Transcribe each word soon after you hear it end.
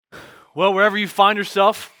Well, wherever you find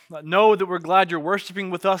yourself, know that we're glad you're worshiping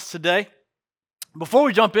with us today. Before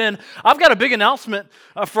we jump in, I've got a big announcement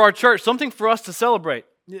for our church, something for us to celebrate.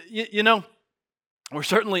 You know, we're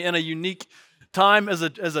certainly in a unique time as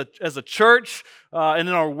a church and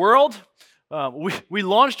in our world. We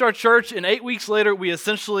launched our church, and 8 weeks later, we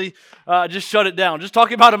essentially just shut it down. Just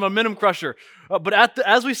talking about a momentum crusher. But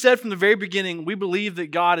as we said from the very beginning, we believe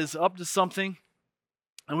that God is up to something.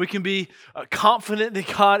 And we can be confident that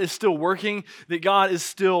God is still working, that God is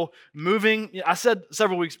still moving. I said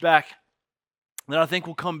several weeks back that I think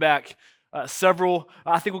we'll come back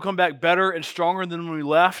better and stronger than when we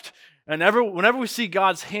left. And whenever we see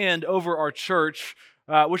God's hand over our church,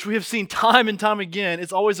 which we have seen time and time again,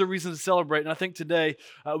 it's always a reason to celebrate. And I think today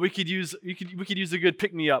we could use a good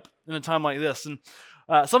pick-me-up in a time like this. And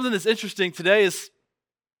something that's interesting today is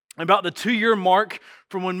about the 2-year mark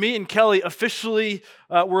from when me and Kelly officially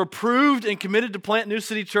were approved and committed to plant New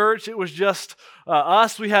City Church. It was just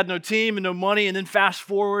us. We had no team and no money. And then fast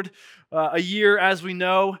forward a year, as we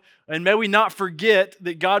know, and may we not forget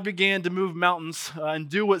that God began to move mountains and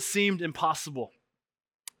do what seemed impossible.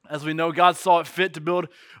 As we know, God saw it fit to build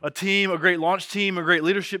a team, a great launch team, a great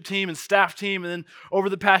leadership team, and staff team. And then over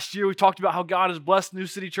the past year, we talked about how God has blessed New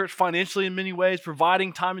City Church financially in many ways,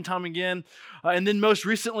 providing time and time again. And then most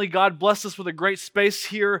recently, God blessed us with a great space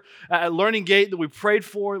here at Learning Gate that we prayed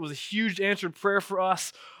for. It was a huge answered prayer for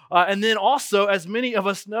us. And then also, as many of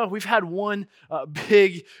us know, we've had one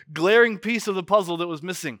big glaring piece of the puzzle that was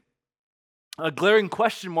missing. A glaring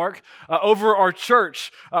question mark over our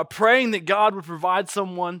church, praying that God would provide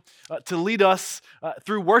someone to lead us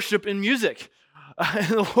through worship and music. And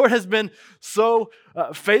the Lord has been so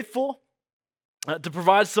faithful to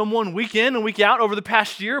provide someone week in and week out over the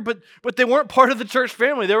past year, but they weren't part of the church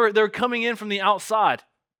family. They were coming in from the outside.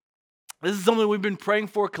 This is something we've been praying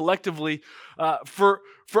for collectively for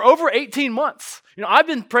over 18 months. You know, I've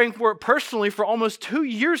been praying for it personally for almost 2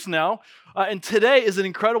 years now, and today is an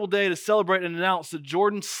incredible day to celebrate and announce that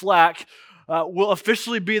Jordan Slack will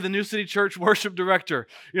officially be the New City Church worship director.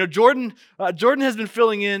 You know, Jordan has been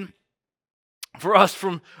filling in for us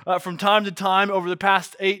from time to time over the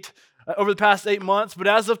past 8 months. But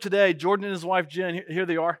as of today, Jordan and his wife Jen, here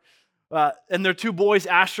they are. And their 2 boys,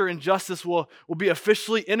 Asher and Justice, will be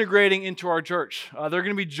officially integrating into our church. They're going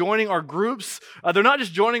to be joining our groups. They're not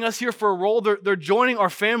just joining us here for a role, they're joining our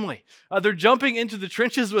family. They're jumping into the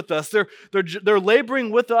trenches with us. They're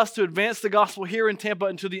laboring with us to advance the gospel here in Tampa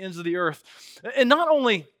and to the ends of the earth. And not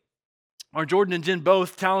only are Jordan and Jen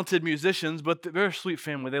both talented musicians, but they're a sweet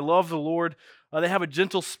family. They love the Lord. They have a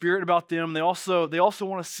gentle spirit about them. They also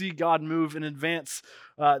want to see God move and advance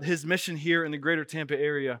His mission here in the greater Tampa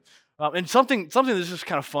area. And something that's just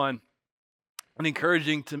kind of fun and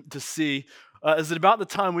encouraging to see is that about the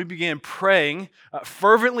time we began praying,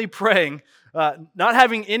 fervently praying, not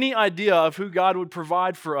having any idea of who God would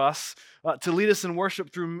provide for us to lead us in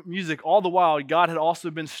worship through music, all the while God had also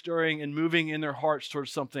been stirring and moving in their hearts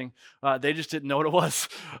towards something. They just didn't know what it was.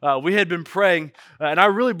 We had been praying, and I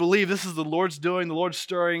really believe this is the Lord's doing, the Lord's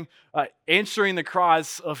stirring, answering the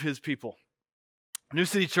cries of His people. New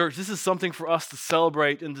City Church, this is something for us to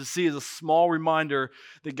celebrate and to see as a small reminder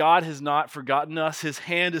that God has not forgotten us. His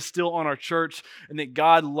hand is still on our church, and that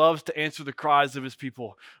God loves to answer the cries of His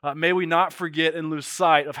people. May we not forget and lose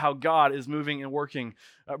sight of how God is moving and working.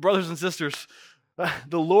 Brothers and sisters,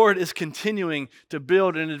 the Lord is continuing to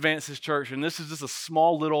build and advance His church, and this is just a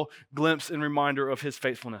small little glimpse and reminder of His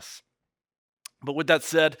faithfulness. But with that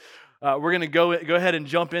said, we're going to go ahead and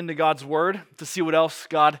jump into God's Word to see what else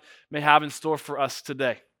God may have in store for us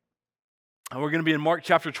today. We're going to be in Mark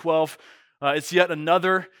chapter 12. It's yet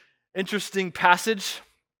another interesting passage.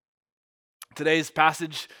 Today's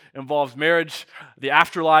passage involves marriage, the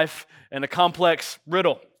afterlife, and a complex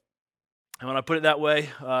riddle. And when I put it that way,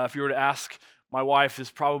 if you were to ask my wife, this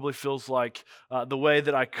probably feels like the way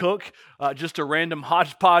that I cook, just a random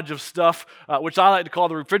hodgepodge of stuff, which I like to call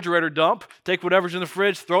the refrigerator dump. Take whatever's in the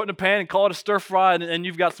fridge, throw it in a pan, and call it a stir fry, and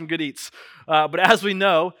you've got some good eats. But as we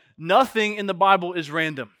know, nothing in the Bible is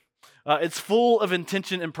random. It's full of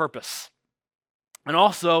intention and purpose. And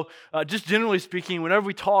also, just generally speaking, whenever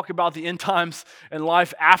we talk about the end times and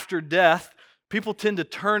life after death, people tend to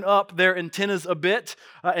turn up their antennas a bit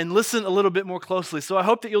and listen a little bit more closely. So I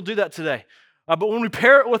hope that you'll do that today. But when we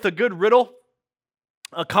pair it with a good riddle,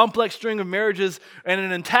 a complex string of marriages, and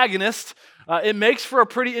an antagonist, it makes for a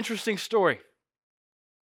pretty interesting story.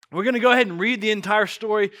 We're going to go ahead and read the entire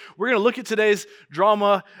story. We're going to look at today's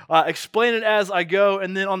drama, explain it as I go,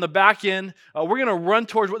 and then on the back end, we're going to run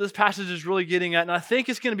towards what this passage is really getting at, and I think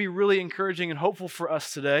it's going to be really encouraging and hopeful for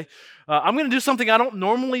us today. I'm going to do something I don't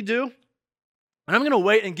normally do. And I'm going to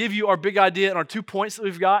wait and give you our big idea and our 2 points that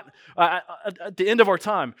we've got at the end of our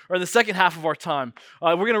time, or in the second half of our time.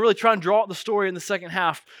 We're going to really try and draw out the story in the second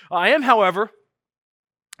half. However,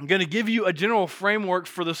 I'm going to give you a general framework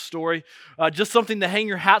for this story, just something to hang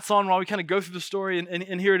your hats on while we kind of go through the story.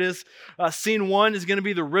 And here it is. Scene 1 is going to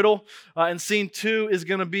be the riddle, and scene 2 is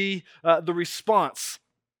going to be the response.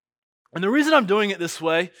 And the reason I'm doing it this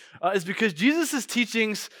way is because Jesus'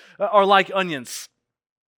 teachings are like onions.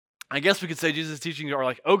 I guess we could say Jesus' teachings are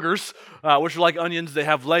like ogres, which are like onions. They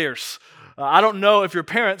have layers. I don't know if your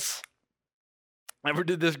parents ever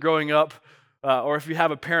did this growing up, or if you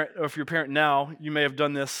have a parent, or if you're a parent now, you may have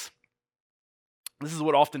done this. This is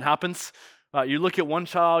what often happens. You look at one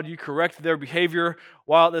child, you correct their behavior,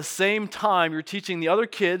 while at the same time you're teaching the other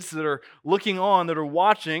kids that are looking on, that are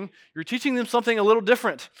watching, you're teaching them something a little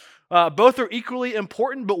different. Both are equally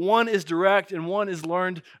important, but one is direct and one is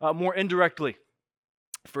learned more indirectly.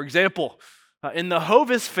 For example, in the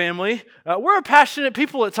Hovis family, we're a passionate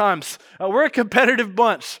people at times. We're a competitive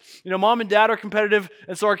bunch. Mom and dad are competitive,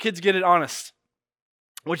 and so our kids get it honest,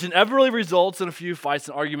 which inevitably results in a few fights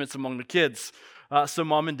and arguments among the kids. So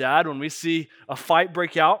mom and dad, when we see a fight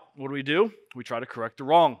break out, what do? We try to correct the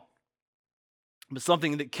wrong. But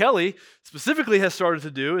something that Kelly specifically has started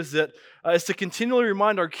to do is to continually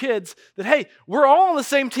remind our kids that, hey, we're all on the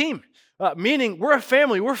same team. Meaning we're a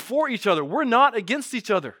family, we're for each other, we're not against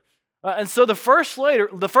each other. And so the first layer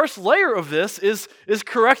of this is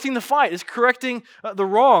correcting the fight, is correcting the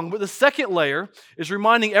wrong. But the second layer is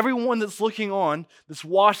reminding everyone that's looking on, that's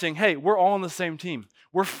watching, hey, we're all on the same team.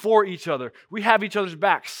 We're for each other. We have each other's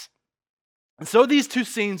backs. And so these two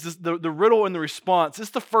scenes, the riddle and the response,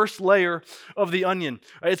 it's the first layer of the onion.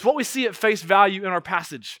 It's what we see at face value in our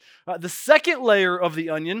passage. The second layer of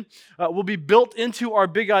the onion will be built into our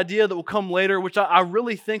big idea that will come later, which I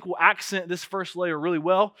really think will accent this first layer really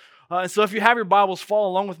well. And so if you have your Bibles, follow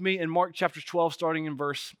along with me in Mark chapter 12, starting in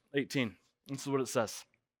verse 18. This is what it says.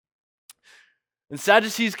 And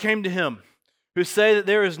Sadducees came to him, who say that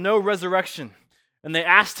there is no resurrection. And they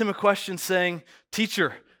asked him a question, saying,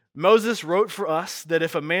 Teacher, Moses wrote for us that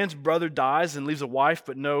if a man's brother dies and leaves a wife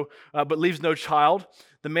but leaves no child,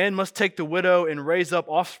 the man must take the widow and raise up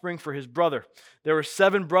offspring for his brother. There were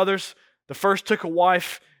 7 brothers. The first took a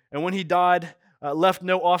wife, and when he died, left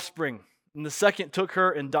no offspring. And the second took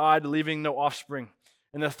her and died, leaving no offspring.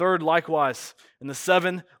 And the third likewise. And the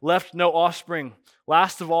 7 left no offspring.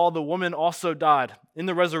 Last of all, the woman also died. In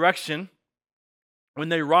the resurrection, when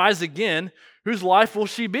they rise again, whose life will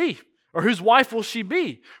she be? Or whose wife will she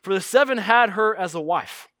be? For the 7 had her as a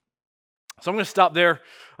wife. So I'm going to stop there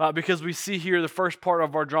because we see here the first part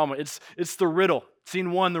of our drama. It's the riddle.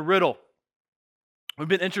 Scene 1, the riddle. We've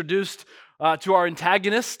been introduced to our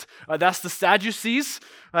antagonist. That's the Sadducees.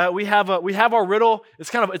 We have our riddle.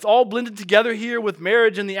 It's all blended together here with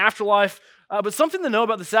marriage and the afterlife. But something to know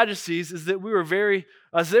about the Sadducees is that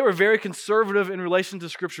they were very conservative in relation to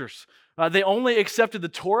scriptures. They only accepted the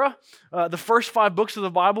Torah, the first 5 books of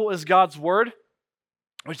the Bible, as God's word,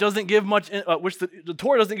 which doesn't give much. The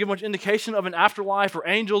Torah doesn't give much indication of an afterlife or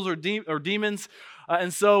angels or demons.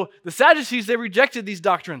 And so the Sadducees, they rejected these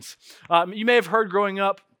doctrines. You may have heard growing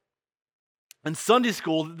up in Sunday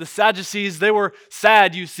school that the Sadducees, they were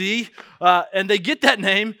sad, you see, and they get that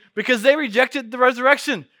name because they rejected the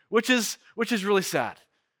resurrection, which is really sad.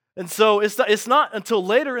 And so it's not until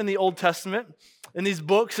later in the Old Testament, in these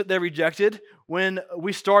books that they rejected, when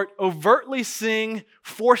we start overtly seeing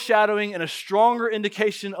foreshadowing and a stronger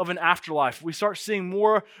indication of an afterlife. We start seeing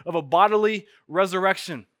more of a bodily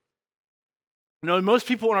resurrection. Most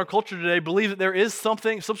people in our culture today believe that there is some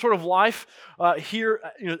sort of life here,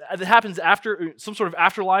 that happens after, some sort of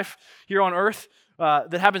afterlife here on earth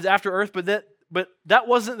that happens after earth, but that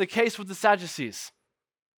wasn't the case with the Sadducees.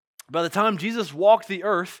 By the time Jesus walked the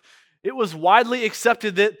earth, it was widely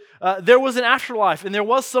accepted that there was an afterlife and there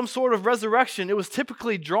was some sort of resurrection. It was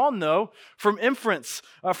typically drawn, though, from inference,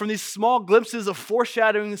 from these small glimpses of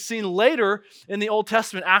foreshadowing seen later in the Old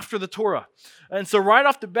Testament after the Torah. And so right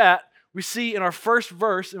off the bat, we see in our first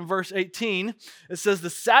verse, in verse 18, it says, the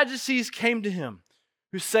Sadducees came to him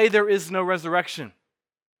who say there is no resurrection.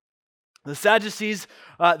 The Sadducees,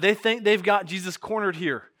 they think they've got Jesus cornered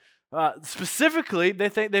here. Specifically, they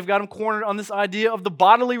think they've got him cornered on this idea of the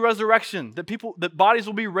bodily resurrection, that bodies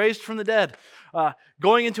will be raised from the dead,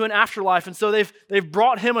 going into an afterlife. And so they've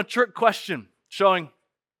brought him a trick question, showing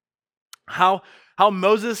how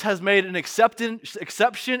Moses has made an exception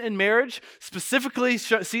in marriage, specifically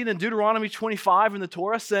seen in Deuteronomy 25 in the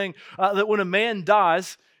Torah, saying that when a man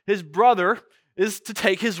dies, his brother is to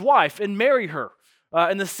take his wife and marry her.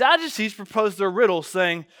 And the Sadducees proposed their riddle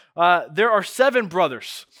saying, there are 7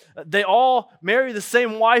 brothers. They all marry the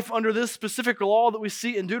same wife under this specific law that we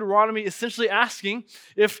see in Deuteronomy, essentially asking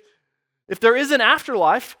if there is an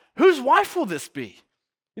afterlife, whose wife will this be?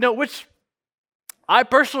 Which I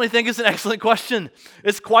personally think is an excellent question.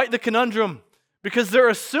 It's quite the conundrum because they're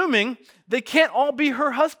assuming they can't all be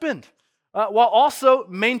her husband while also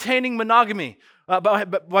maintaining monogamy by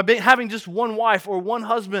having just one wife or one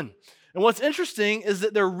husband. And what's interesting is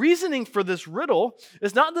that their reasoning for this riddle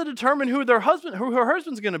is not to determine who her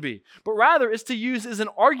husband's going to be, but rather is to use as an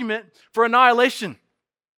argument for annihilation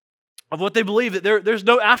of what they believe, that there's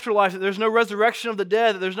no afterlife, that there's no resurrection of the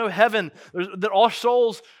dead, that there's no heaven, that all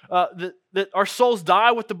souls, that our souls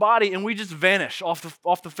die with the body and we just vanish off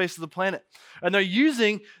the face of the planet. And they're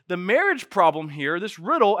using the marriage problem here, this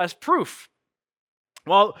riddle, as proof.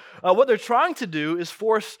 Well, what they're trying to do is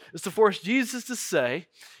to force Jesus to say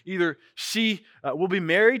either she will be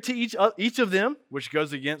married to each of them, which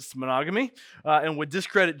goes against monogamy and would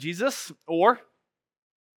discredit Jesus, or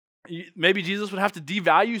maybe Jesus would have to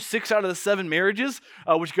devalue 6 out of the 7 marriages,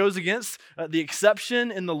 which goes against the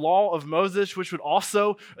exception in the law of Moses, which would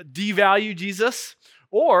also devalue Jesus,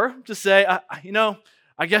 or to say,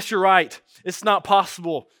 I guess you're right. It's not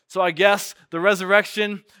possible. So I guess the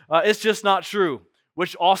resurrection, it's just not true,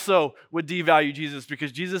 which also would devalue Jesus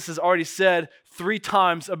because Jesus has already said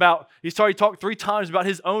he's already talked 3 times about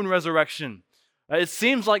his own resurrection. It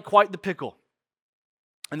seems like quite the pickle.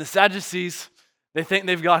 And the Sadducees, they think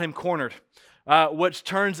they've got him cornered, which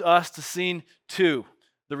turns us to scene 2,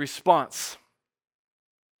 the response.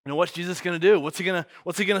 What's Jesus going to do? What's he going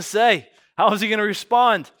to say? How is he going to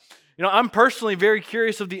respond? I'm personally very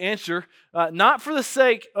curious of the answer, not for the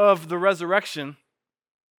sake of the resurrection,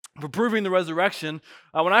 for proving the resurrection.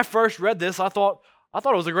 When I first read this, I thought it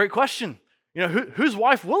was a great question. Whose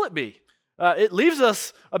wife will it be? It leaves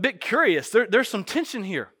us a bit curious. There's some tension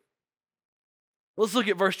here. Let's look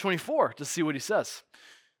at verse 24 to see what he says.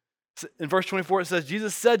 In verse 24, it says,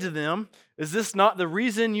 Jesus said to them, "Is this not the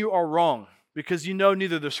reason you are wrong? Because you know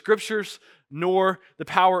neither the scriptures nor the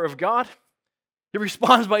power of God?" He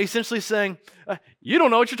responds by essentially saying, you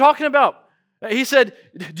don't know what you're talking about. He said,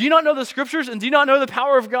 do you not know the scriptures and do you not know the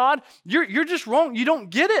power of God? You're just wrong. You don't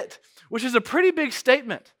get it, which is a pretty big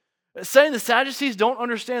statement. Saying the Sadducees don't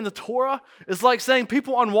understand the Torah is like saying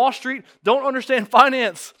people on Wall Street don't understand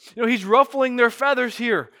finance. He's ruffling their feathers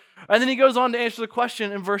here. And then he goes on to answer the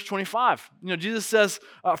question in verse 25. Jesus says,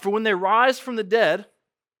 for when they rise from the dead,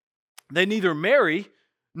 they neither marry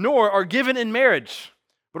nor are given in marriage,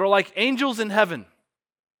 but are like angels in heaven.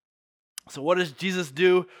 So what does Jesus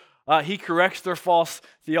do? He corrects their false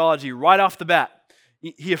theology right off the bat.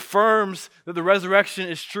 He affirms that the resurrection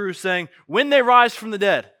is true, saying, when they rise from the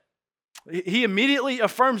dead. He immediately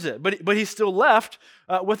affirms it, but he's still left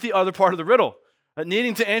with the other part of the riddle,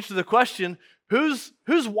 needing to answer the question, whose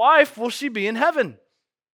wife will she be in heaven?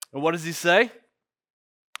 And what does he say?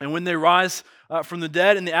 And when they rise from the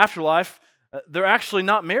dead in the afterlife, they're actually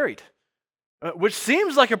not married, which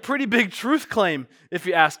seems like a pretty big truth claim, if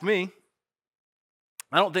you ask me.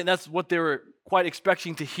 I don't think that's what they were quite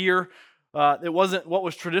expecting to hear. It wasn't what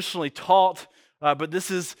was traditionally taught, but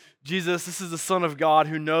this is Jesus, this is the Son of God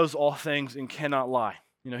who knows all things and cannot lie.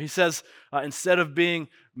 He says, instead of being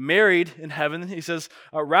married in heaven, he says,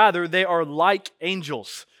 rather they are like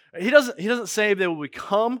angels. He doesn't say they will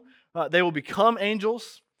become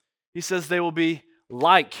angels. He says they will be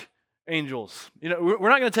like angels. We're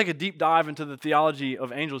not going to take a deep dive into the theology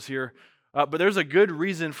of angels here, but there's a good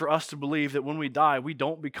reason for us to believe that when we die, we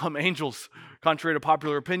don't become angels, contrary to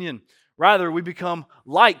popular opinion. Rather, we become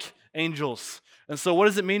like angels. And so what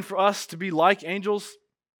does it mean for us to be like angels?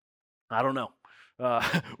 I don't know.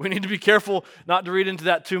 We need to be careful not to read into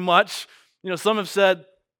that too much. Some have said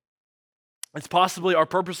it's possibly our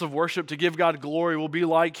purpose of worship to give God glory will be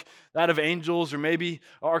like that of angels, or maybe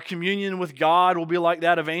our communion with God will be like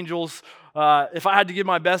that of angels. If I had to give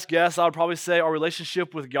my best guess, I would probably say our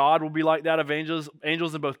relationship with God will be like that of angels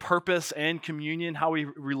in both purpose and communion, how we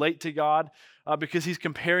relate to God, because he's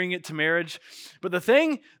comparing it to marriage. But the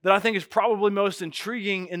thing that I think is probably most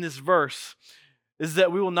intriguing in this verse is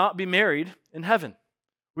that we will not be married in heaven.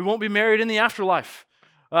 We won't be married in the afterlife.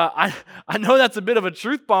 I know that's a bit of a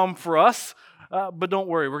truth bomb for us, but don't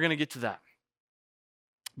worry, we're going to get to that.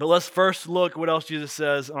 But let's first look what else Jesus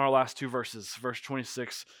says in our last 2 verses, verse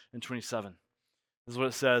 26 and 27. This is what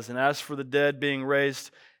it says, "And as for the dead being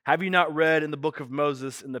raised, have you not read in the book of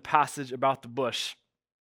Moses in the passage about the bush,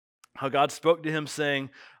 how God spoke to him saying,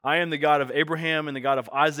 I am the God of Abraham and the God of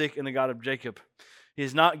Isaac and the God of Jacob. He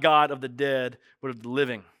is not God of the dead, but of the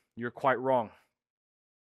living. You're quite wrong.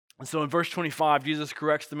 And so in verse 25, Jesus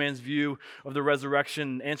corrects the man's view of the resurrection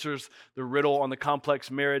and answers the riddle on the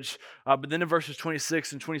complex marriage. But then in verses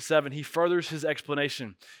 26 and 27, he furthers his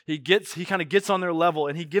explanation. He kind of gets on their level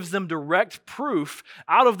and he gives them direct proof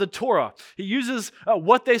out of the Torah. He uses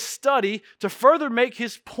what they study to further make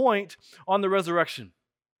his point on the resurrection.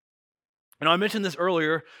 And I mentioned this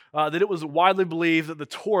earlier, that it was widely believed that the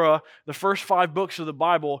Torah, the first 5 books of the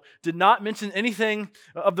Bible, did not mention anything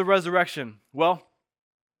of the resurrection. Well,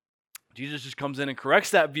 Jesus just comes in and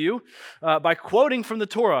corrects that view by quoting from the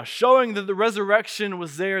Torah, showing that the resurrection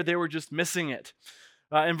was there, they were just missing it.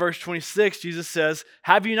 In verse 26, Jesus says,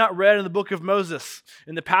 "Have you not read in the book of Moses,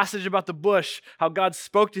 in the passage about the bush, how God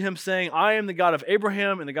spoke to him saying, 'I am the God of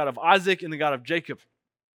Abraham and the God of Isaac and the God of Jacob'?"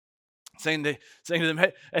 Saying to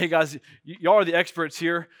them, hey guys, y'all are the experts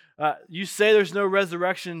here. You say there's no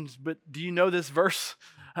resurrections, but do you know this verse?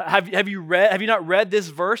 Have you not read this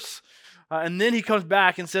verse? And then he comes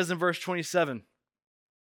back and says in verse 27,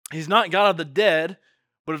 "He's not God of the dead,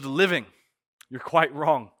 but of the living." You're quite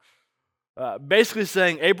wrong. Basically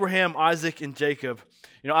saying Abraham, Isaac, and Jacob,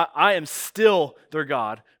 I am still their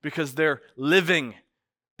God because they're living.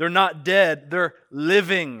 They're not dead, they're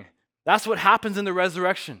living. That's what happens in the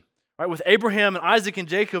resurrection. Right? With Abraham and Isaac and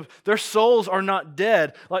Jacob, their souls are not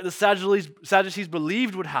dead like the Sadducees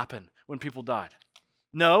believed would happen when people died.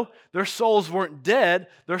 No, their souls weren't dead.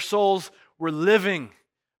 Their souls were living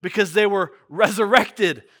because they were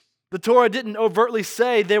resurrected. The Torah didn't overtly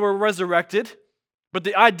say they were resurrected, but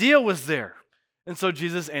the idea was there. And so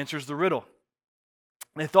Jesus answers the riddle.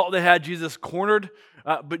 They thought they had Jesus cornered,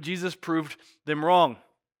 but Jesus proved them wrong.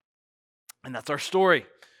 And that's our story.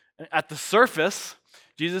 At the surface,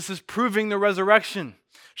 Jesus is proving the resurrection,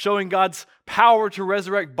 showing God's power to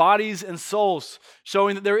resurrect bodies and souls,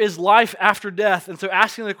 showing that there is life after death. And so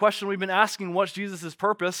asking the question we've been asking, what's Jesus'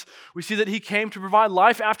 purpose? We see that he came to provide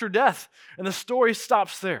life after death. And the story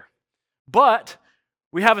stops there. But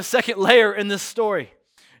we have a second layer in this story.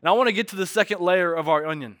 And I want to get to the second layer of our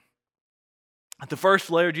onion. At the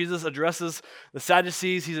first layer, Jesus addresses the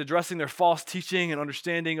Sadducees. He's addressing their false teaching and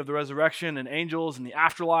understanding of the resurrection and angels and the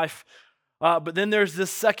afterlife. But then there's this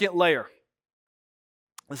second layer.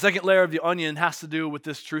 The second layer of the onion has to do with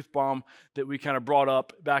this truth bomb that we kind of brought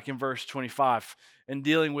up back in verse 25 and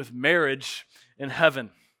dealing with marriage in heaven.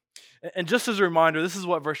 And just as a reminder, this is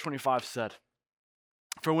what verse 25 said.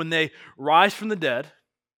 "For when they rise from the dead,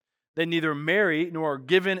 they neither marry nor are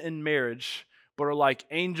given in marriage, but are like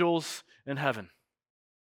angels in heaven."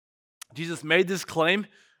 Jesus made this claim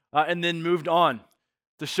and then moved on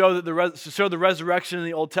to show that the resurrection in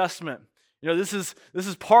the Old Testament. This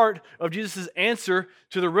is part of Jesus' answer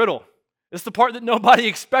to the riddle. It's the part that nobody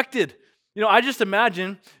expected. I just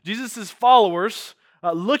imagine Jesus' followers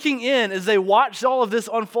looking in as they watch all of this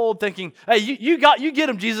unfold, thinking, "Hey, you get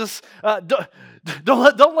him, Jesus. Don't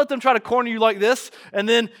let them try to corner you like this." And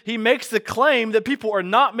then he makes the claim that people are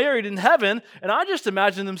not married in heaven, and I just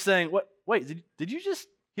imagine them saying, "Wait, did you just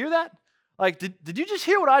hear that? Like, did you just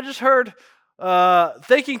hear what I just heard?"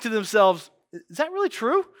 Thinking to themselves, "Is that really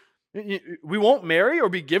true? We won't marry or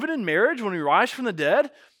be given in marriage when we rise from the dead?"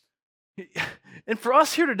 And for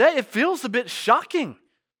us here today, it feels a bit shocking.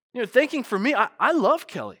 Thinking for me, I love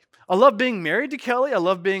Kelly. I love being married to Kelly. I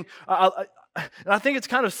love being, and I think it's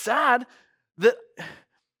kind of sad that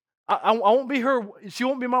I won't be her, she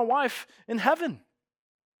won't be my wife in heaven.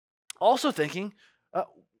 Also thinking,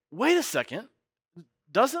 wait a second,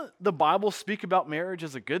 doesn't the Bible speak about marriage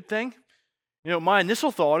as a good thing? My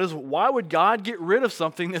initial thought is, why would God get rid of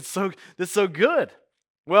something that's so good?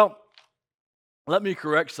 Well, let me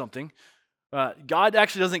correct something. God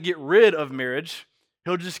actually doesn't get rid of marriage.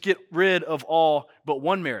 He'll just get rid of all but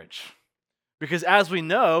one marriage. Because as we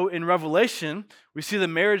know, in Revelation, we see the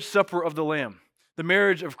marriage supper of the Lamb, the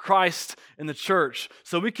marriage of Christ and the church.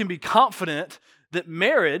 So we can be confident that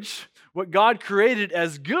marriage, what God created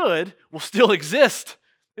as good, will still exist.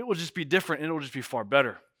 It will just be different, and it will just be far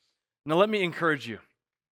better. Now, let me encourage you.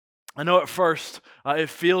 I know at first it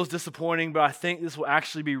feels disappointing, but I think this will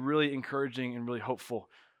actually be really encouraging and really hopeful.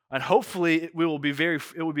 And hopefully it will be very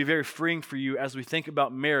freeing for you as we think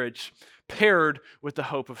about marriage paired with the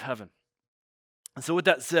hope of heaven. And so with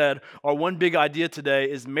that said, our one big idea today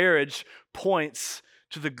is marriage points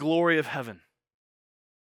to the glory of heaven.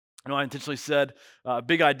 I intentionally said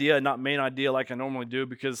big idea, not main idea like I normally do,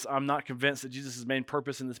 because I'm not convinced that Jesus' main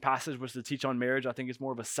purpose in this passage was to teach on marriage. I think it's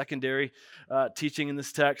more of a secondary teaching in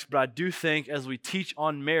this text. But I do think as we teach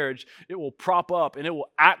on marriage, it will prop up and it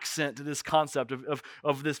will accent to this concept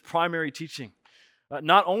of this primary teaching.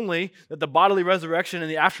 Not only that the bodily resurrection and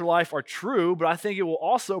the afterlife are true, but I think it will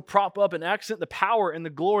also prop up and accent the power and the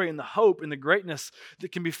glory and the hope and the greatness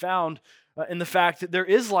that can be found in the fact that there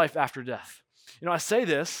is life after death. I say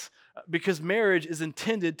this because marriage is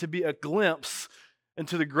intended to be a glimpse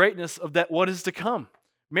into the greatness of that what is to come.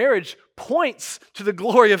 Marriage points to the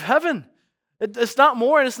glory of heaven. It's not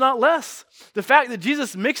more and it's not less. The fact that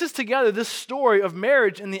Jesus mixes together this story of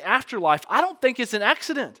marriage and the afterlife, I don't think it's an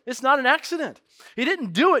accident. It's not an accident. He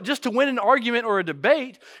didn't do it just to win an argument or a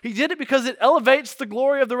debate. He did it because it elevates the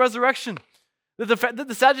glory of the resurrection that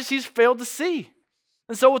the Sadducees failed to see.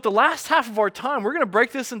 And so with the last half of our time, we're going to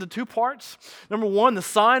break this into two parts. Number one, the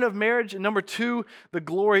sign of marriage, and number two, the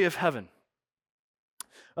glory of heaven.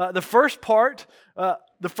 The first part,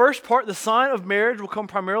 the sign of marriage, will come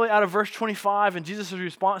primarily out of verse 25 and Jesus'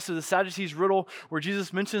 response to the Sadducees' riddle, where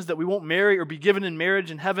Jesus mentions that we won't marry or be given in marriage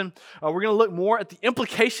in heaven. We're going to look more at the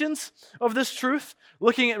implications of this truth,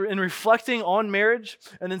 looking at and reflecting on marriage.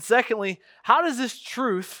 And then secondly, how does this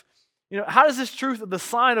truth of the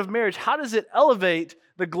sign of marriage, how does it elevate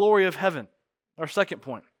the glory of heaven? Our second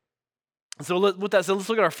point. So with that said, let's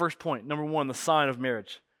look at our first point. Number one, the sign of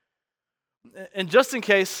marriage. And just in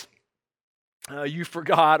case you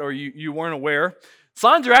forgot or you weren't aware,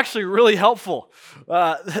 signs are actually really helpful.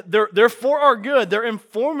 They're for our good. They're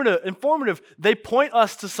informative. They point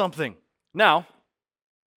us to something. Now,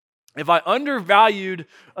 if I undervalued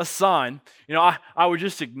a sign, I would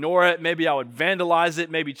just ignore it. Maybe I would vandalize it,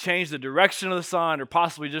 maybe change the direction of the sign, or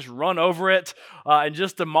possibly just run over it and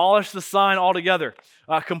just demolish the sign altogether,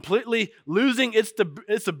 completely losing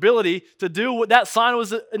its ability to do what that sign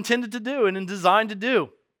was intended to do and designed to do,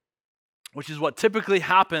 which is what typically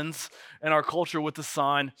happens in our culture with the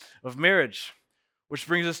sign of marriage. Which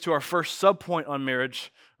brings us to our first subpoint on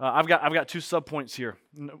marriage. I've got two subpoints here.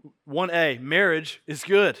 1A, marriage is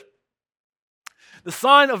good. The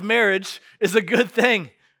sign of marriage is a good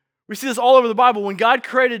thing. We see this all over the Bible. When God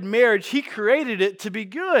created marriage, He created it to be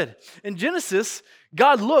good. In Genesis,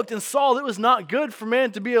 God looked and saw that it was not good for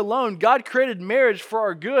man to be alone. God created marriage for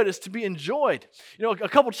our good, is to be enjoyed. A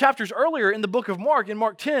couple chapters earlier in the book of Mark, in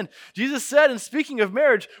Mark 10, Jesus said, in speaking of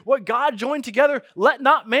marriage, what God joined together, let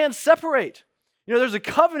not man separate. There's a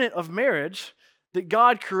covenant of marriage that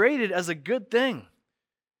God created as a good thing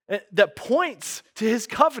that points to His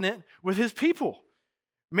covenant with His people.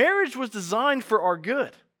 Marriage was designed for our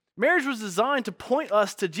good. Marriage was designed to point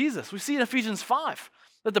us to Jesus. We see in Ephesians 5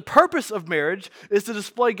 that the purpose of marriage is to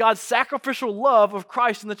display God's sacrificial love of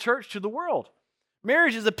Christ in the church to the world.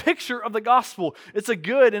 Marriage is a picture of the gospel. It's a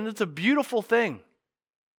good and it's a beautiful thing.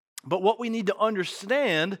 But what we need to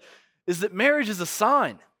understand is that marriage is a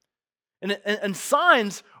sign. And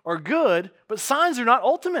signs are good, but signs are not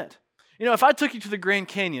ultimate. If I took you to the Grand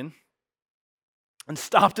Canyon and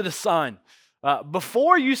stopped at a sign,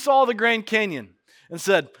 before you saw the Grand Canyon and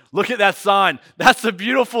said, look at that sign, that's a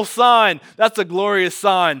beautiful sign, that's a glorious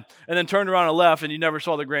sign, and then turned around and left and you never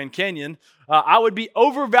saw the Grand Canyon, I would be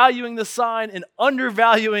overvaluing the sign and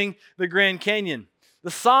undervaluing the Grand Canyon.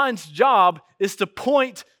 The sign's job is to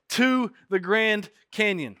point to the Grand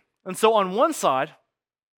Canyon. And so on one side,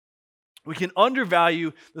 we can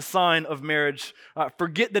undervalue the sign of marriage,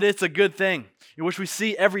 forget that it's a good thing, which we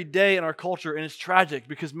see every day in our culture, and it's tragic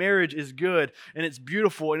because marriage is good and it's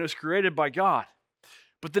beautiful and it was created by God.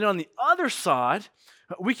 But then on the other side,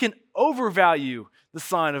 we can overvalue the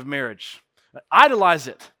sign of marriage, idolize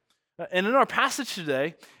it. And in our passage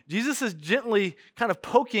today, Jesus is gently kind of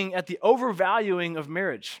poking at the overvaluing of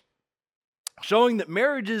marriage, showing that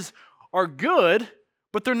marriages are good,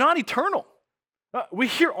 but they're not eternal. We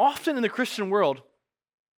hear often in the Christian world,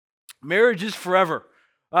 marriage is forever,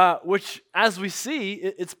 which, as we see,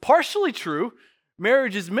 it's partially true.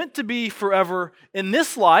 Marriage is meant to be forever in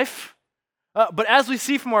this life, but as we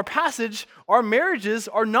see from our passage, our marriages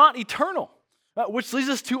are not eternal, which leads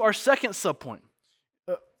us to our second subpoint.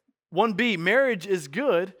 1B, marriage is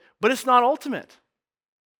good, but it's not ultimate.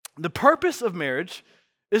 The purpose of marriage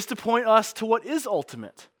is to point us to what is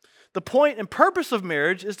ultimate. The point and purpose of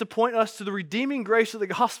marriage is to point us to the redeeming grace of the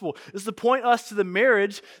gospel, is to point us to the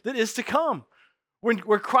marriage that is to come,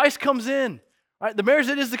 where Christ comes in. Right? The marriage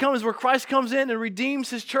that is to come is where Christ comes in and redeems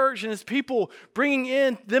His church and His people, bringing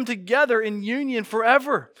in them together in union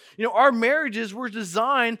forever. Our marriages were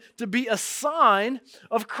designed to be a sign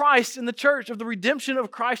of Christ in the church, of the redemption of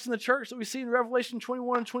Christ in the church that we see in Revelation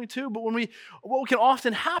 21 and 22. But what can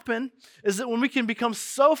often happen is that when we can become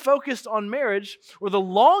so focused on marriage, or the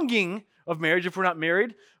longing of marriage, if we're not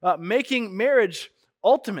married, making marriage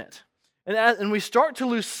ultimate, and we start to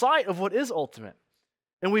lose sight of what is ultimate.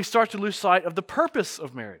 And we start to lose sight of the purpose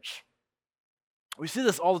of marriage. We see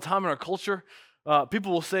this all the time in our culture.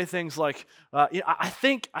 people will say things like, I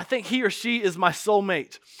think he or she is my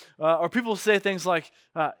soulmate. Or people will say things like,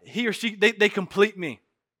 he or she, they complete me.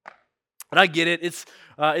 And I get it,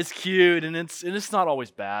 it's cute, and it's not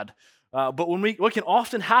always bad. But what can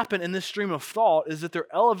often happen in this stream of thought is that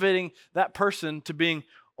they're elevating that person to being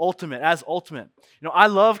ultimate, as ultimate. I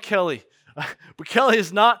love Kelly, but Kelly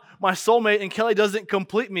is not my soulmate, and Kelly doesn't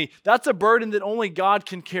complete me. That's a burden that only God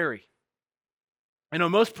can carry.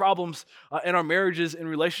 Most problems in our marriages and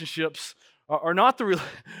relationships are not the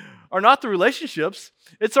relationships.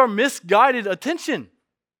 It's our misguided attention.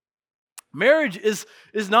 Marriage is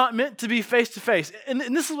not meant to be face to face, and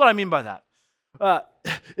this is what I mean by that.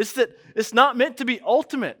 It's that it's not meant to be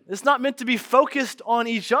ultimate. It's not meant to be focused on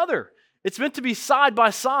each other. It's meant to be side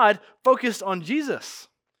by side, focused on Jesus.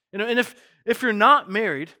 And if you're not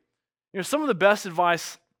married, some of the best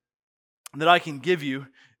advice that I can give you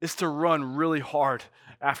is to run really hard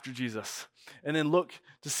after Jesus, and then look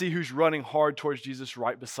to see who's running hard towards Jesus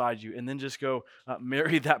right beside you, and then just go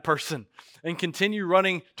marry that person and continue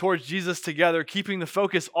running towards Jesus together, keeping the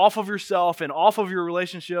focus off of yourself and off of your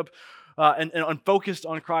relationship and focused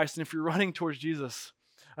on Christ. And if you're running towards Jesus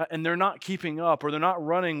and they're not keeping up or they're not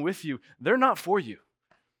running with you, they're not for you.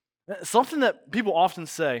 Something that people often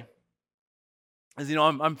say is,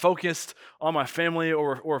 I'm focused on my family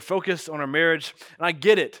or focused on our marriage, and I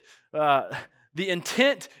get it. The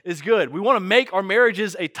intent is good. We want to make our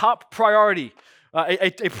marriages a top priority,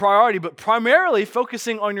 a priority, but primarily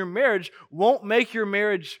focusing on your marriage won't make your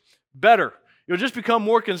marriage better. You'll just become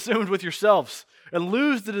more consumed with yourselves and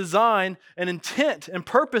lose the design and intent and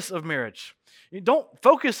purpose of marriage. You don't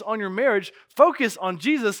focus on your marriage, focus on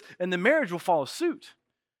Jesus, and the marriage will follow suit.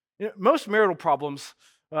 Most marital problems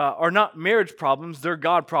are not marriage problems, they're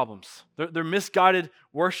God problems. They're misguided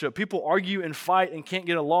worship. People argue and fight and can't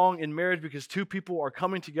get along in marriage because two people are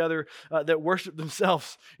coming together that worship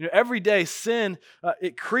themselves. Every day sin,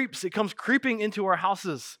 it comes creeping into our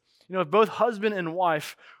houses. If both husband and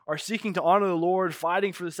wife are seeking to honor the Lord,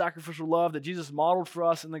 fighting for the sacrificial love that Jesus modeled for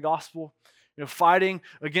us in the gospel, fighting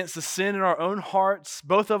against the sin in our own hearts,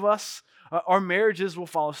 both of us, our marriages will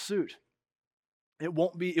follow suit. It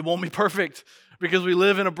won't be perfect because we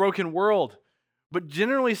live in a broken world. But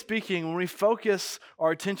generally speaking, when we focus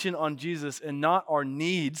our attention on Jesus and not our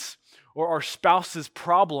needs or our spouse's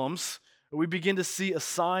problems, we begin to be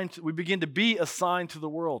assigned to the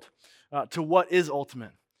world, to what is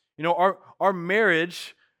ultimate. Our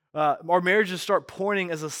marriages start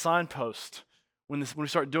pointing as a signpost. When we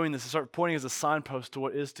start doing this, it starts pointing as a signpost to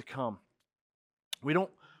what is to come. We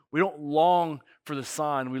don't long for the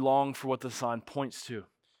sign, we long for what the sign points to.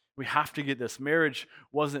 We have to get this. Marriage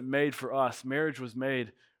wasn't made for us. Marriage was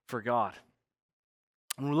made for God.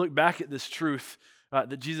 When we look back at this truth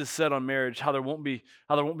that Jesus said on marriage, how there won't be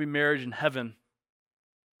marriage in heaven,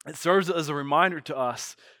 it serves as a reminder to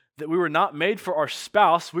us that we were not made for our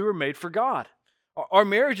spouse, we were made for God. Our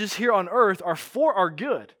marriages here on earth are for our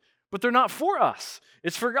good, but they're not for us.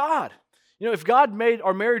 It's for God. If God made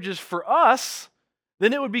our marriages for us,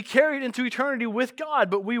 then it would be carried into eternity with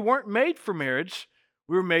God, but we weren't made for marriage.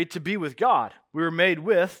 We were made to be with God. We were made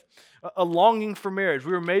with a longing for marriage.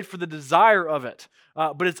 We were made for the desire of it.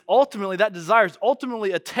 But that desire is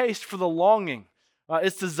ultimately a taste for the longing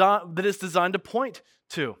it's designed to point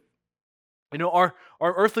to. Our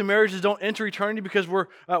earthly marriages don't enter eternity because we're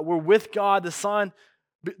with God. The sign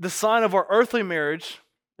of our earthly marriage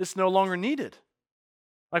is no longer needed.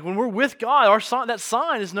 Like when we're with God, that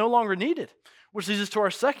sign is no longer needed. Which leads us to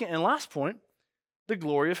our second and last point, the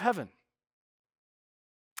glory of heaven.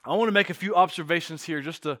 I want to make a few observations here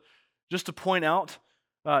just to point out.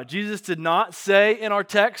 Jesus did not say in our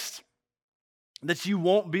text that you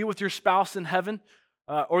won't be with your spouse in heaven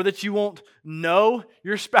or that you won't know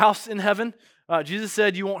your spouse in heaven. Jesus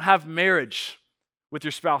said you won't have marriage with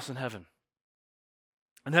your spouse in heaven.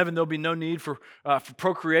 In heaven, there'll be no need for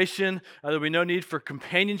procreation. There'll be no need for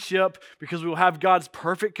companionship because we will have God's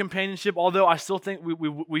perfect companionship. Although I still think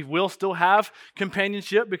we will still have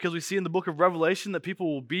companionship because we see in the book of Revelation that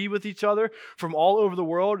people will be with each other from all over the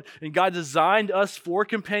world. And God designed us for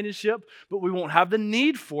companionship, but we won't have the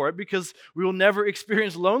need for it because we will never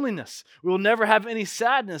experience loneliness. We will never have any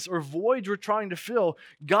sadness or voids we're trying to fill.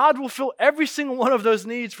 God will fill every single one of those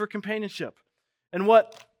needs for companionship. And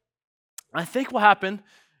what I think will happen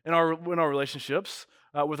in our relationships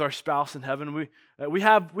with our spouse in heaven, we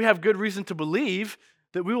have good reason to believe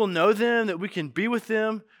that we will know them, that we can be with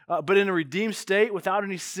them, but in a redeemed state without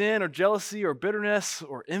any sin or jealousy or bitterness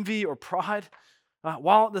or envy or pride,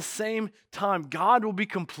 while at the same time God will be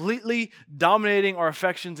completely dominating our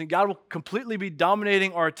affections and God will completely be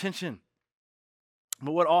dominating our attention.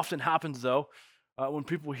 But what often happens though, when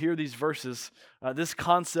people hear these verses, this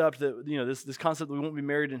concept that this concept that we won't be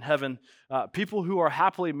married in heaven. People who are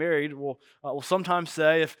happily married will sometimes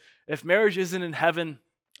say, if marriage isn't in heaven,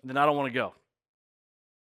 then I don't want to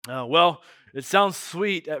go. Well, it sounds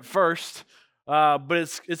sweet at first,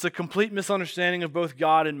 but it's a complete misunderstanding of both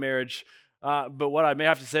God and marriage. But what I may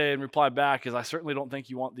have to say in reply back is I certainly don't think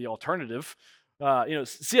you want the alternative.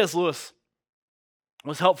 C.S. Lewis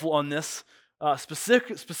was helpful on this,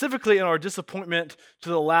 specifically in our disappointment to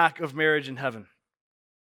the lack of marriage in heaven.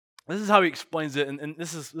 This is how he explains it, and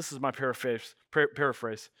this is my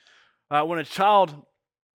paraphrase. When a child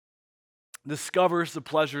discovers the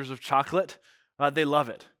pleasures of chocolate, they love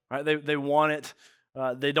it. Right? They want it.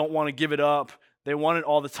 They don't want to give it up. They want it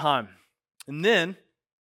all the time. And then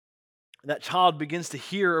that child begins to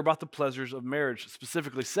hear about the pleasures of marriage,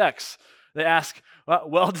 specifically sex. They ask,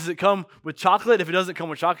 well, does it come with chocolate? If it doesn't come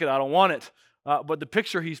with chocolate, I don't want it. But the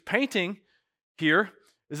picture he's painting here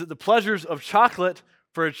is that the pleasures of chocolate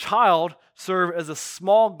for a child serve as a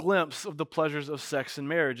small glimpse of the pleasures of sex and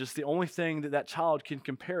marriage. It's the only thing that child can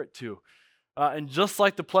compare it to. And just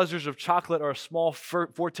like the pleasures of chocolate are a small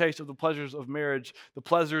foretaste of the pleasures of marriage, the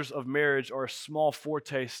pleasures of marriage are a small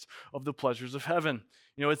foretaste of the pleasures of heaven.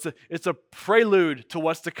 It's a prelude to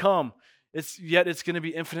what's to come. Yet it's going to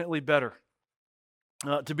be infinitely better.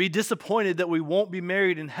 To be disappointed that we won't be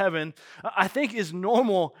married in heaven, I think is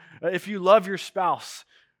normal if you love your spouse.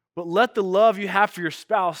 But let the love you have for your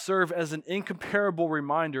spouse serve as an incomparable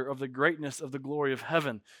reminder of the greatness of the glory of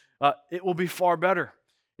heaven. It will be far better.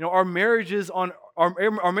 Our marriage on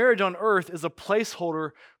earth is a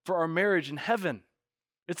placeholder for our marriage in heaven.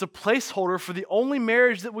 It's a placeholder for the only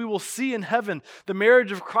marriage that we will see in heaven, the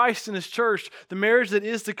marriage of Christ and His church, the marriage that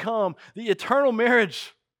is to come, the eternal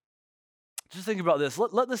marriage. Just think about this.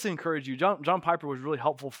 Let this encourage you. John Piper was really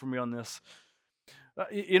helpful for me on this.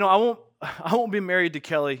 I won't be married to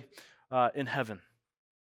Kelly in heaven,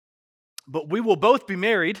 but we will both be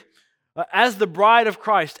married as the bride of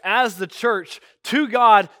Christ, as the church, to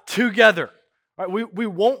God together. Right? We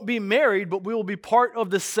won't be married, but we will be part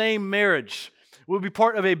of the same marriage. We'll be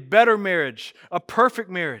part of a better marriage, a perfect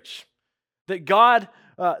marriage. That God,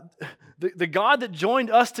 the God that joined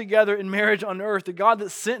us together in marriage on earth, the God that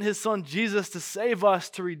sent His Son Jesus to save us,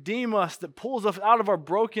 to redeem us, that pulls us out of our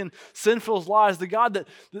broken, sinful lives, the God that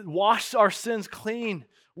washed our sins clean,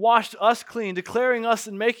 washed us clean, declaring us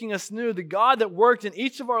and making us new, the God that worked in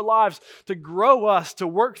each of our lives to grow us, to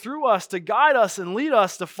work through us, to guide us and lead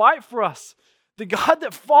us, to fight for us. The God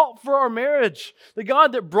that fought for our marriage, the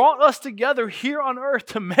God that brought us together here on earth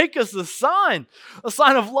to make us a sign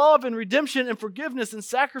of love and redemption and forgiveness and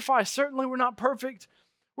sacrifice. Certainly we're not perfect.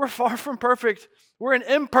 We're far from perfect. We're an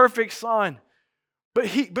imperfect sign.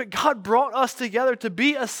 But God brought us together to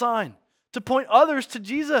be a sign, to point others to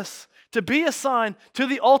Jesus, to be a sign to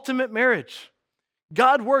the ultimate marriage.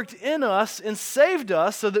 God worked in us and saved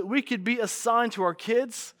us so that we could be a sign to our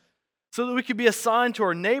kids, so that we could be a sign to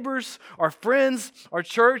our neighbors, our friends, our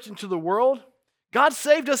church, and to the world. God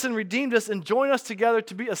saved us and redeemed us and joined us together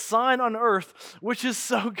to be a sign on earth, which is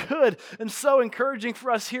so good and so encouraging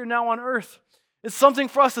for us here now on earth. It's something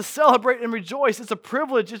for us to celebrate and rejoice. It's a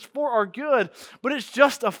privilege. It's for our good, but it's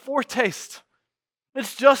just a foretaste.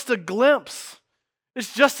 It's just a glimpse.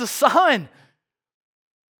 It's just a sign.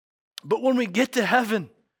 But when we get to heaven,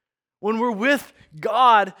 when we're with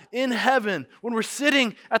God in heaven, when we're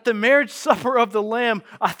sitting at the marriage supper of the Lamb,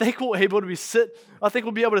 I think we'll be able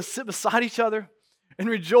to sit beside each other and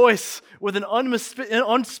rejoice with an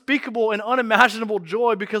unspeakable and unimaginable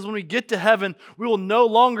joy, because when we get to heaven, we will no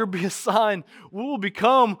longer be a sign. We will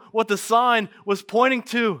become what the sign was pointing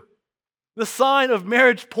to. The sign of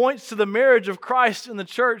marriage points to the marriage of Christ and the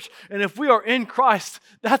church, and if we are in Christ,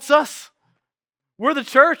 that's us. We're the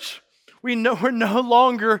church. We know we're no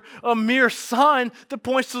longer a mere sign that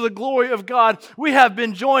points to the glory of God. We have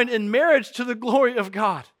been joined in marriage to the glory of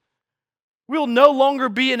God. We will no longer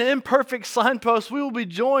be an imperfect signpost. We will be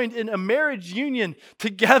joined in a marriage union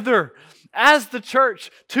together as the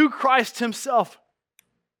church to Christ Himself.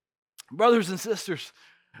 Brothers and sisters,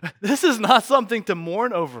 this is not something to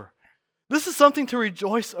mourn over. This is something to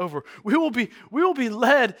rejoice over. We will be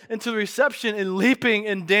led into the reception in leaping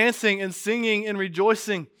and dancing and singing and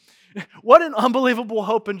rejoicing. What an unbelievable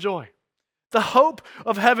hope and joy. The hope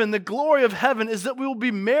of heaven, the glory of heaven is that we will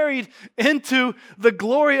be married into the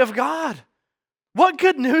glory of God. What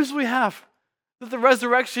good news we have that the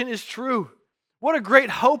resurrection is true. What a great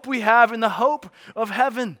hope we have in the hope of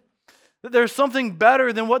heaven. That there's something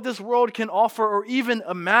better than what this world can offer or even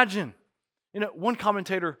imagine. One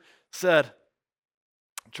commentator said,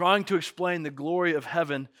 trying to explain the glory of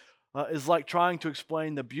heaven, is like trying to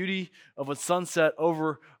explain the beauty of a sunset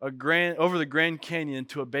over the Grand Canyon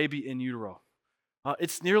to a baby in utero.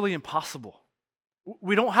 It's nearly impossible.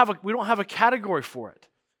 We don't have a category for it.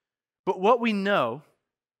 But what we know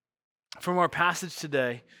from our passage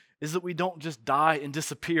today is that we don't just die and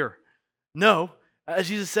disappear. No, as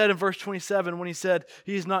Jesus said in verse 27, when he said,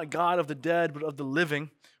 he is not God of the dead, but of the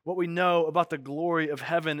living, what we know about the glory of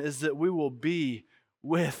heaven is that we will be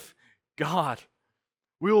with God.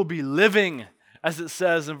 We will be living, as it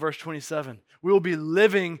says in verse 27. We will be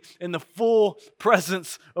living in the full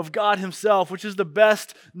presence of God himself, which is the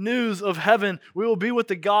best news of heaven. We will be with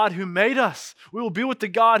the God who made us. We will be with the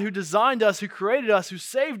God who designed us, who created us, who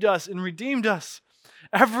saved us and redeemed us.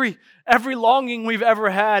 Every longing we've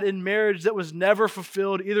ever had in marriage that was never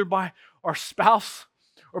fulfilled, either by our spouse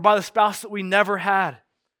or by the spouse that we never had,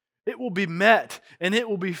 it will be met and it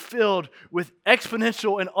will be filled with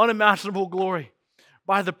exponential and unimaginable glory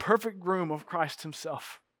by the perfect groom of Christ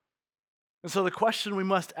himself. And so the question we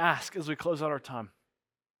must ask as we close out our time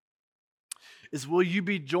is, will you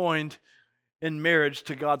be joined in marriage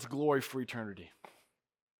to God's glory for eternity?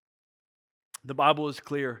 The Bible is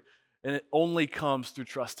clear, and it only comes through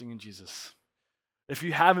trusting in Jesus. If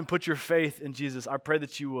you haven't put your faith in Jesus, I pray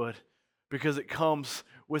that you would, because it comes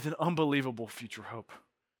with an unbelievable future hope.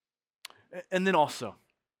 And then also,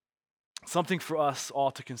 something for us all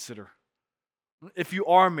to consider. If you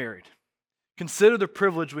are married, consider the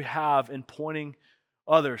privilege we have in pointing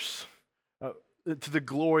others to the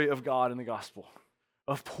glory of God in the gospel,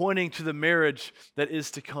 of pointing to the marriage that is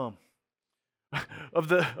to come, of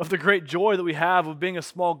the great joy that we have of being a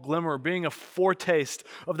small glimmer, being a foretaste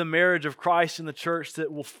of the marriage of Christ in the church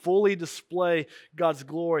that will fully display God's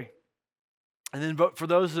glory. And then for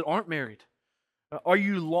those that aren't married, are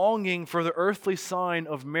you longing for the earthly sign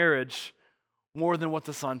of marriage more than what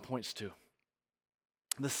the sign points to?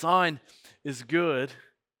 The sign is good,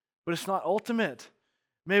 but it's not ultimate.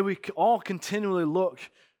 May we all continually look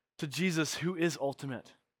to Jesus, who is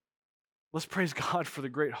ultimate. Let's praise God for the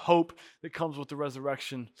great hope that comes with the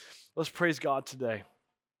resurrection. Let's praise God today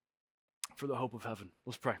for the hope of heaven.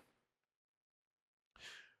 Let's pray.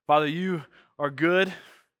 Father, you are good.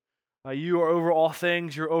 You are over all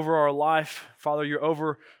things. You're over our life. Father, you're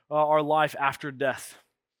over our life after death.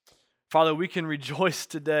 Father, we can rejoice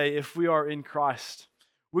today if we are in Christ.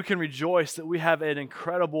 We can rejoice that we have an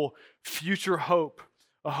incredible future hope,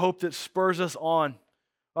 a hope that spurs us on,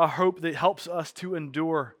 a hope that helps us to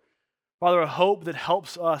endure. Father, a hope that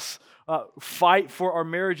helps us fight for our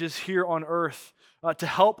marriages here on earth, to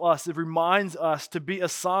help us, it reminds us to be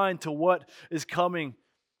assigned to what is coming,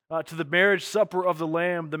 to the marriage supper of the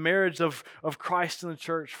Lamb, the marriage of Christ and the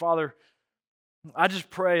church. Father, I just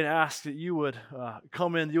pray and ask that you would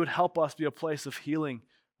come in, you would help us be a place of healing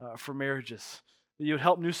for marriages. That you would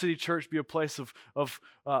help New City Church be a place of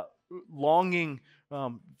longing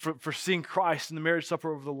for seeing Christ in the marriage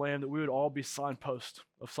supper of the Lamb, that we would all be signposts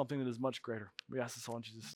of something that is much greater. We ask this all in Jesus' name.